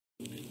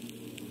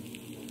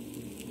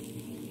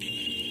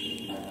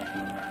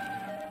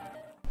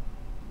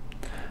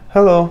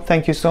Hello,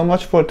 thank you so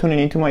much for tuning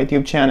into my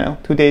YouTube channel.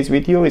 Today's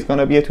video is going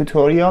to be a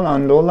tutorial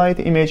on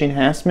low-light image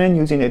enhancement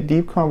using a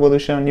deep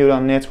convolutional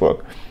neural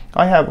network.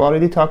 I have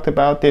already talked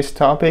about this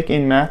topic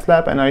in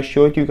MATLAB and I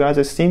showed you guys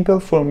a simple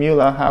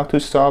formula how to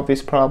solve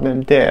this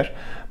problem there.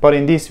 But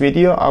in this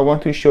video, I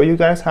want to show you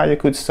guys how you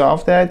could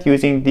solve that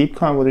using deep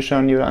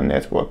convolutional neural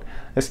network.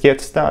 Let's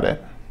get started.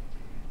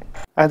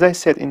 As I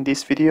said in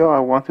this video, I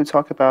want to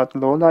talk about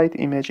low-light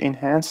image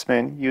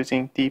enhancement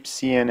using deep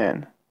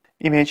CNN.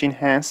 Image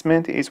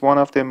enhancement is one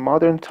of the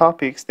modern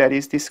topics that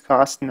is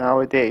discussed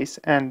nowadays,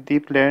 and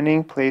deep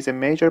learning plays a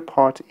major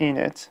part in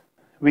it.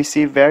 We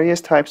see various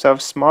types of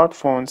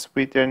smartphones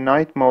with their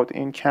night mode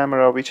in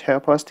camera which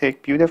help us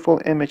take beautiful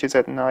images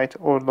at night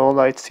or low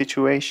light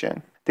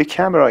situation. The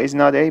camera is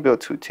not able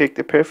to take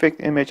the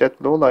perfect image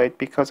at low light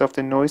because of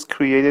the noise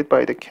created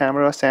by the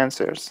camera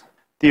sensors.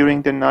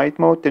 During the night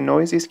mode, the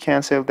noise is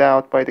cancelled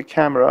out by the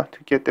camera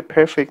to get the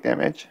perfect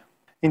image.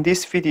 In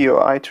this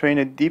video, I train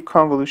a deep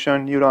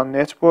convolutional neural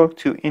network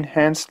to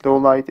enhance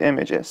low-light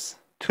images.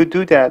 To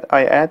do that,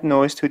 I add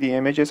noise to the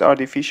images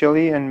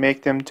artificially and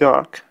make them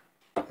dark.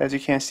 As you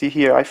can see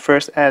here, I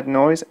first add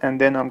noise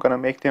and then I'm going to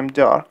make them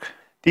dark.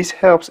 This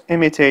helps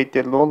imitate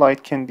the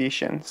low-light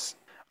conditions.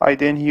 I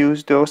then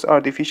use those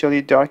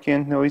artificially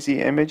darkened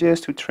noisy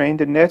images to train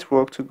the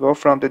network to go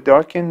from the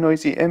darkened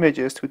noisy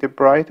images to the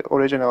bright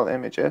original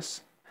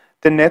images.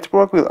 The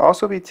network will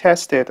also be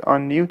tested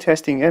on new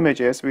testing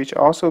images which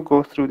also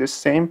go through the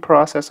same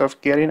process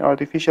of getting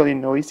artificially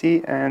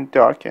noisy and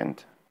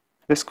darkened.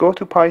 Let's go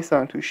to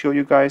Python to show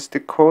you guys the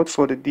code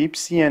for the deep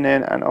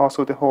CNN and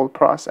also the whole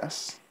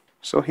process.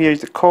 So here's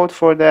the code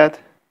for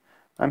that.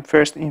 I'm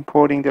first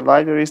importing the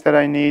libraries that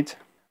I need,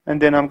 and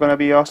then I'm going to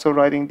be also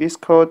writing this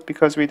code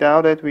because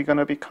without it we're going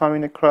to be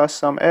coming across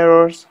some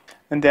errors,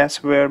 and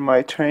that's where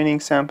my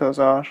training samples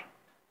are.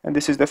 And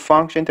this is the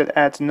function that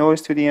adds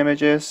noise to the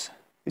images.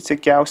 It's a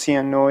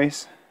Gaussian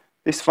noise.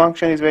 This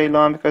function is very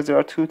long because there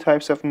are two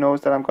types of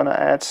noise that I'm going to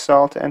add,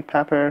 salt and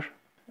pepper.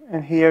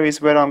 And here is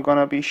where I'm going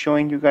to be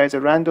showing you guys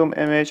a random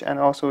image and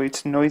also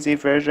its noisy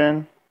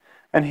version.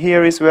 And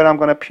here is where I'm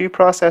going to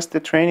pre-process the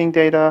training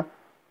data.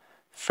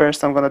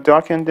 First I'm going to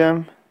darken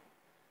them,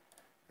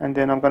 and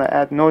then I'm going to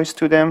add noise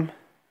to them.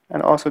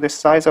 And also the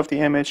size of the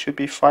image should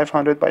be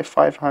 500 by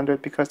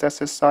 500 because that's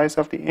the size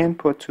of the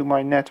input to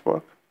my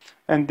network.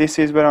 And this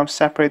is where I'm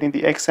separating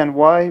the X and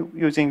Y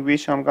using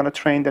which I'm going to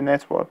train the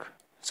network.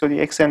 So the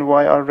X and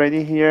Y are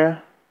ready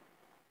here.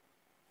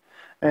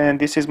 And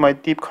this is my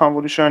deep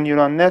convolutional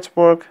neural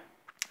network.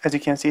 As you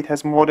can see, it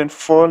has more than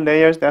 4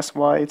 layers. That's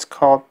why it's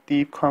called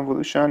deep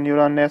convolutional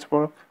neural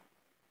network.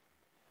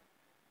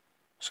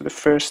 So the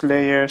first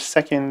layer,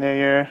 second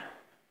layer,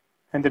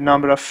 and the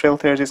number of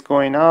filters is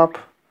going up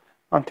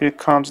until it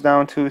comes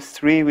down to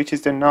 3, which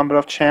is the number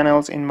of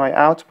channels in my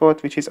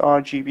output, which is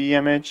RGB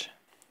image.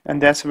 And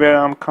that's where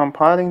I'm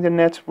compiling the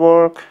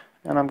network,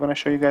 and I'm going to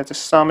show you guys a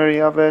summary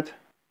of it.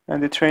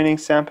 And the training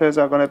samples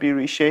are going to be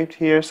reshaped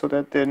here so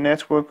that the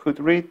network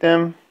could read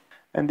them.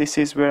 And this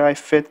is where I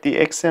fit the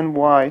X and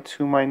Y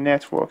to my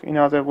network. In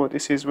other words,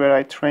 this is where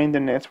I train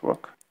the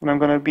network. And I'm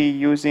going to be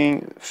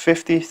using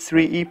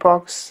 53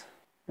 epochs,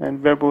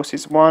 and verbose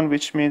is 1,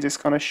 which means it's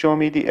going to show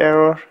me the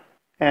error.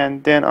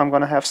 And then I'm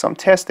going to have some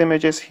test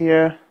images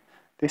here.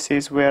 This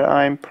is where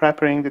I'm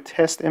preparing the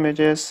test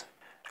images.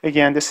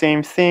 Again, the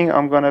same thing,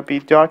 I'm going to be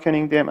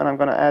darkening them and I'm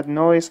going to add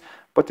noise,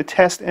 but the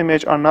test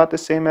image are not the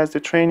same as the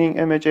training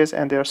images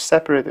and they're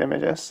separate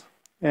images.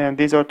 And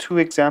these are 2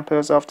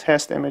 examples of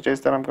test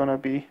images that I'm going to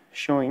be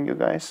showing you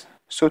guys.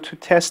 So to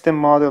test the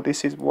model,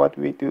 this is what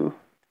we do.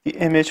 The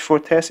image for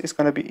test is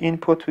going to be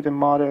input to the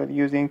model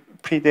using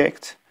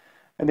predict,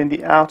 and then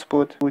the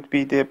output would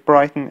be the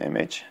brighten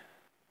image.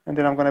 And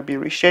then I'm going to be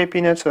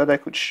reshaping it so that I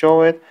could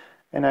show it,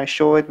 and I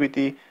show it with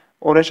the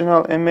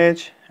original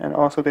image and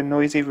also the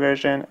noisy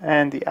version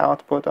and the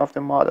output of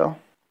the model.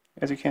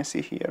 As you can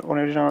see here,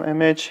 original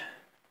image,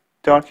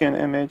 darken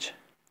image,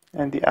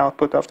 and the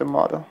output of the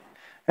model.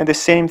 And the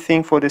same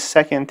thing for the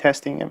second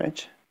testing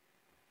image.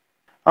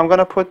 I'm going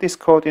to put this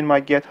code in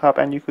my GitHub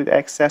and you could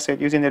access it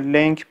using the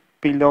link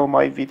below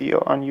my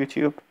video on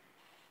YouTube.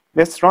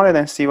 Let's run it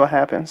and see what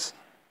happens.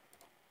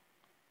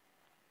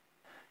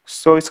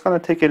 So it's going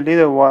to take a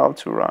little while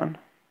to run.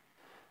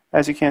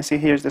 As you can see,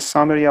 here's the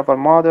summary of our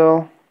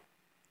model.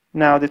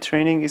 Now the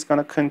training is going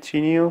to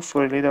continue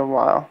for a little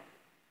while.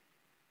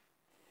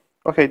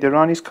 Okay, the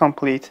run is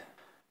complete,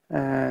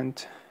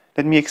 and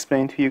let me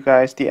explain to you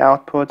guys the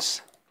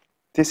outputs.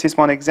 This is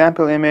one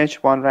example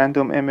image, one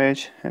random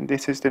image, and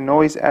this is the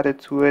noise added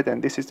to it,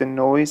 and this is the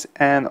noise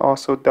and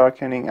also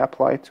darkening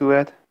applied to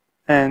it.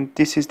 And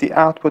this is the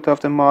output of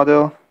the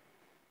model.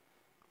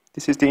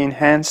 This is the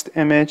enhanced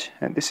image,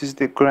 and this is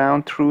the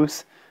ground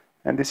truth,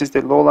 and this is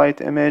the low light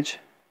image.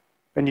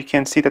 And you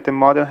can see that the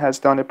model has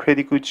done a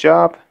pretty good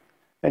job.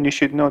 And you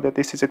should know that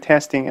this is a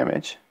testing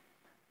image.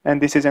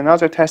 And this is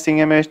another testing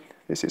image.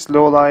 This is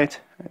low light.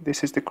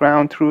 This is the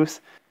ground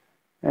truth.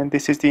 And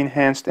this is the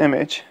enhanced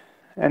image.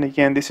 And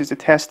again, this is the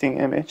testing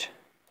image.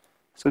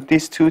 So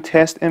these two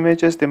test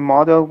images, the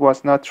model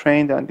was not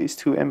trained on these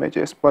two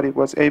images, but it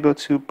was able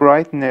to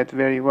brighten it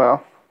very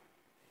well.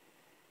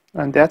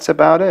 And that's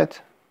about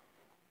it.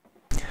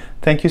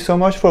 Thank you so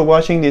much for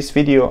watching this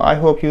video. I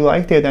hope you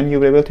liked it and you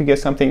were able to get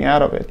something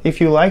out of it. If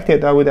you liked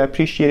it, I would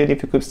appreciate it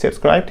if you could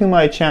subscribe to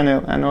my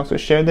channel and also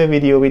share the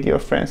video with your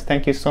friends.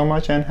 Thank you so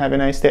much and have a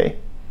nice day.